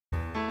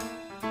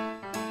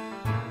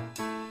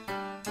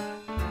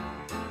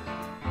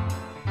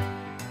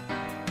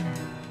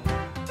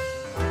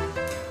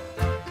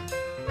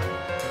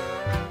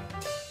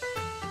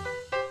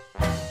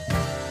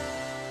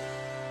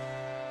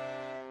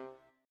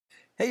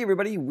Hey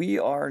everybody, we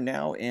are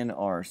now in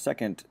our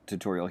second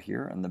tutorial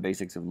here on the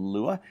basics of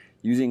Lua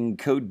using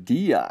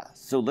Codea.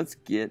 So let's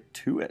get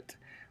to it.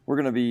 We're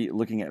going to be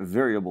looking at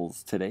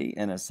variables today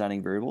and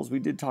assigning variables. We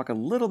did talk a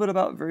little bit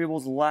about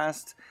variables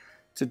last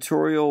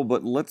tutorial,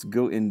 but let's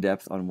go in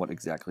depth on what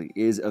exactly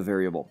is a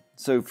variable.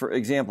 So for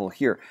example,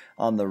 here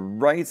on the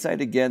right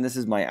side again, this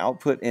is my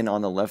output, and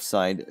on the left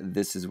side,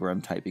 this is where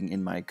I'm typing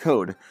in my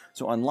code.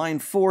 So on line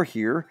 4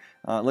 here,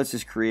 let's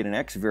just create an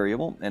x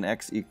variable, and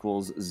x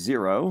equals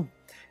 0.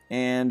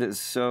 And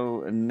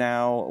so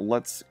now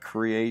let's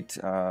create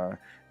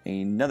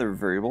another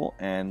variable,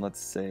 and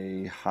let's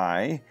say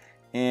hi.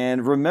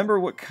 And remember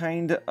what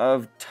kind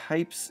of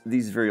types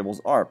these variables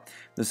are.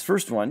 This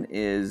first one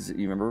is,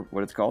 you remember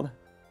what it's called?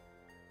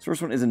 This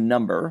first one is a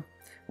number,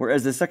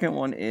 whereas the second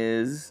one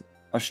is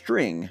a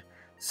string.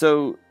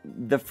 So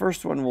the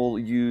first one we'll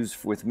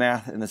use with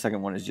math, and the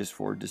second one is just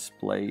for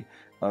display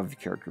of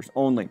characters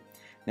only.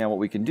 Now what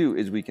we can do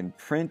is we can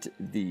print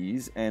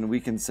these, and we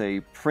can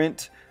say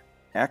print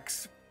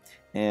x,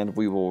 and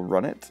we will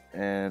run it.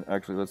 And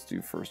actually, let's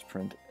do first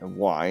print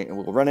y, and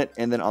we'll run it.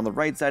 And then on the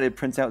right side, it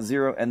prints out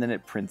 0, and then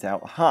it prints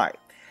out hi.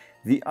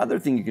 The other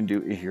thing you can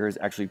do here is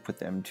actually put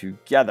them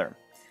together.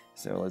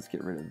 So let's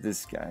get rid of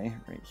this guy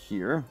right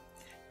here,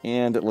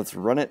 and let's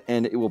run it,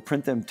 and it will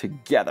print them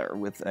together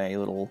with a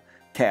little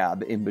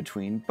tab in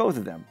between both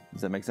of them.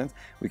 Does that make sense?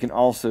 We can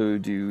also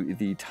do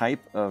the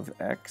type of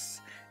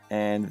x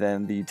and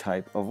then the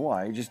type of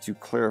y, just to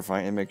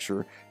clarify and make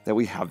sure that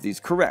we have these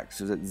correct,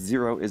 so that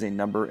 0 is a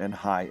number and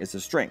hi is a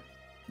string.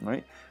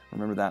 Right?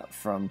 Remember that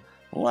from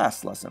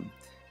last lesson.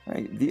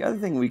 Right? The other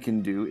thing we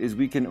can do is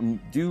we can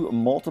do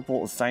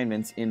multiple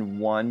assignments in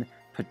one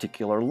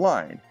particular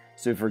line.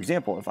 So for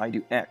example, if I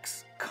do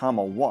x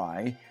comma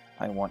y,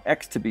 I want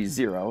x to be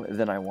 0,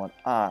 then I want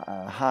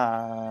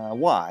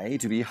y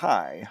to be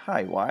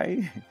hi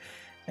y,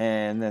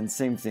 and then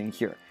same thing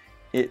here.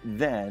 It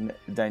then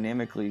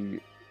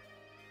dynamically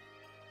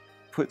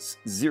puts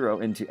 0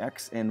 into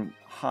x and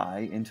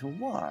hi into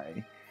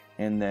y.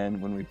 And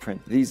then when we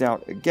print these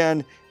out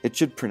again, it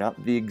should print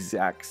out the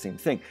exact same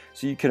thing.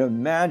 So you can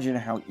imagine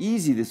how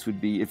easy this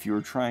would be if you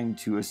were trying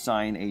to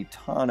assign a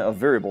ton of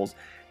variables.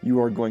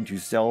 You are going to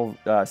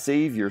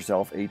save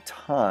yourself a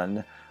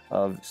ton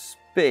of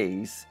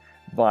space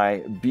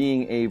by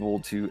being able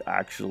to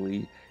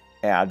actually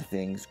add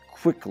things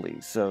quickly.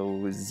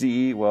 So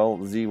z will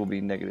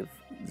be negative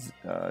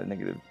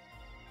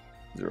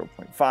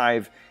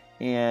 0.5,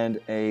 and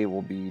a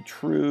will be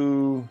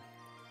true,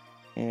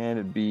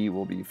 and b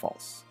will be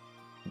false.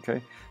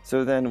 Okay,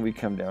 so then we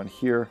come down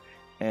here,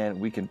 and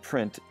we can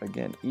print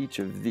again each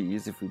of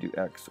these. If we do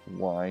x,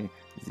 y,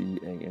 z,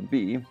 a, and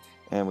b,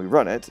 and we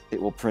run it,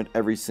 it will print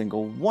every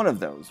single one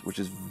of those, which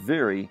is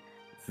very,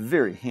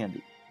 very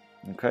handy.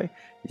 Okay,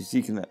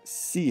 you can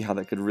see how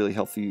that could really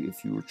help you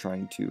if you were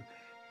trying to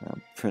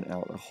print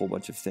out a whole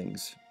bunch of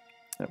things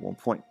at one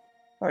point.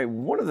 All right,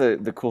 one of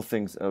the cool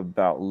things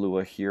about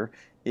Lua here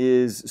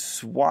is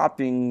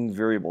swapping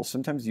variables.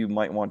 Sometimes you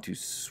might want to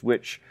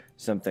switch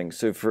something.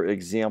 So for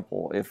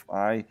example, if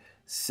I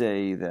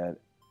say that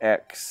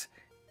x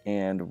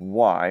and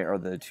y are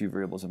the two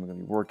variables I'm going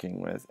to be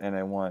working with, and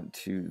I want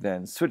to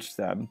then switch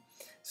them.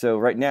 So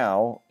right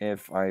now,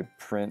 if I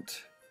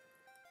print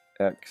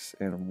x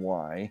and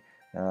y,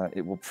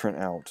 it will print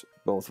out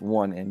both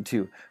 1 and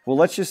 2. Well,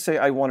 let's just say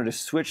I wanted to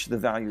switch the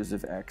values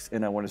of x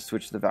and I want to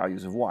switch the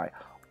values of y.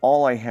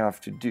 All I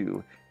have to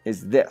do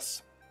is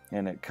this,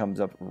 and it comes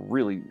up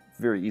really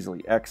very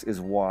easily. X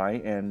is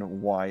y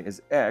and y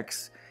is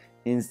x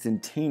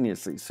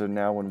instantaneously. So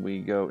now when we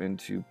go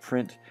into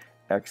print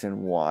x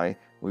and y,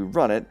 we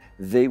run it,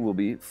 they will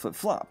be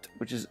flip-flopped,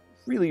 which is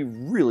really,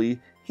 really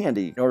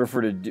handy. In order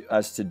for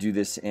us to do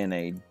this in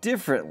a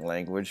different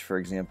language, for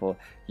example,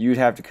 you'd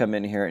have to come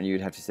in here and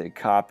you'd have to say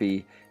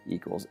copy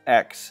equals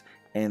x,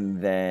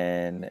 and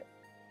then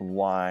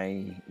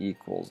y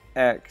equals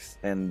x,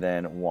 and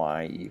then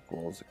y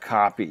equals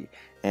copy.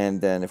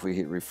 And then if we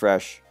hit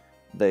refresh,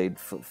 they'd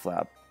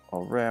flip-flap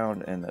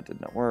around, and that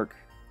did not work.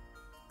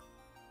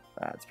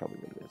 That's probably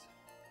what it is.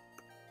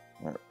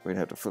 Right, we'd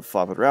have to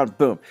flip-flop it around.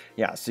 Boom.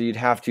 Yeah, so you'd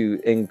have to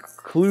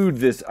include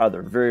this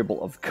other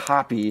variable of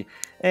copy,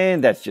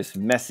 and that's just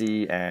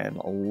messy and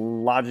a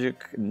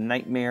logic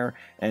nightmare.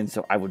 And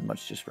so I would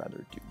much just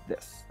rather do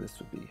this. This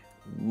would be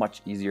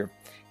much easier.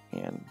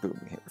 And boom,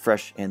 we hit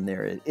refresh, and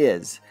there it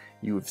is.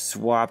 You have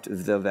swapped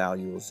the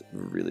values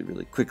really,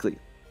 really quickly.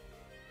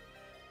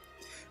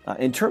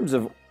 In terms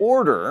of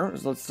order,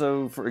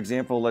 so for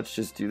example, let's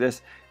just do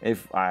this.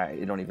 If I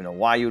don't even know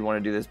why you would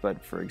want to do this,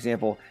 but for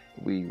example,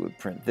 we would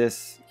print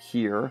this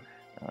here.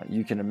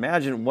 You can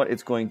imagine what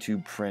it's going to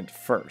print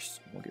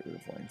first. We'll get rid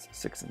of lines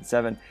 6 and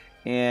 7.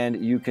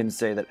 And you can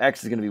say that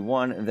x is going to be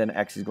 1, and then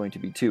x is going to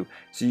be 2.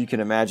 So you can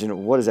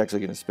imagine what is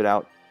actually going to spit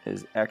out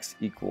is x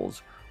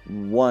equals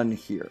 1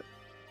 here.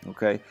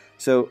 Okay,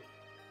 so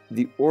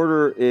the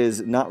order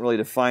is not really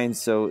defined,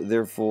 so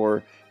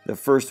therefore the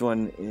first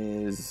one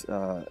is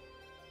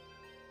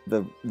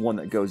the one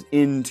that goes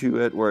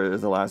into it,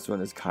 whereas the last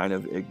one is kind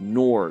of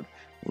ignored.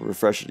 We'll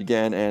refresh it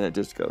again, and it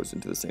just goes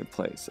into the same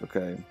place,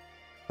 okay?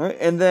 All right,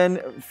 and then,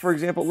 for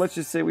example, let's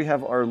just say we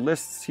have our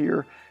lists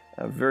here,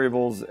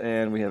 variables,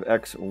 and we have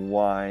x,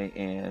 y,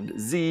 and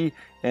z,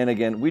 and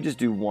again, we just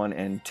do 1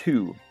 and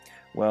 2.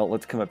 Well,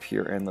 let's come up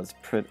here and let's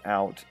print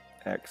out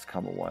x,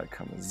 comma, y,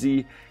 comma,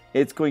 z.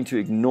 It's going to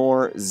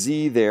ignore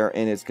z there,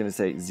 and it's going to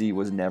say z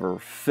was never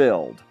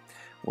filled.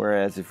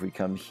 Whereas if we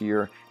come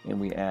here and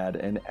we add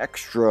an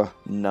extra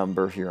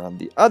number here on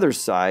the other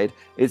side,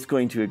 it's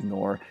going to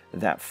ignore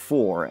that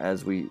 4,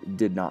 as we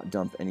did not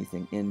dump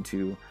anything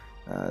into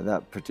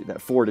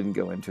that 4 didn't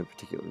go into a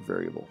particular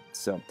variable.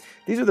 So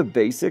these are the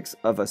basics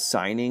of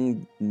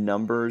assigning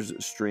numbers,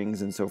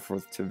 strings, and so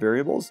forth to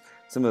variables.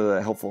 Some of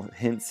the helpful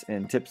hints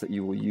and tips that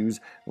you will use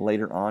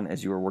later on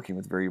as you are working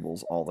with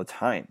variables all the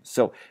time.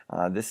 So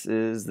this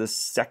is the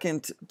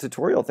second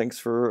tutorial. Thanks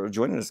for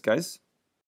joining us, guys.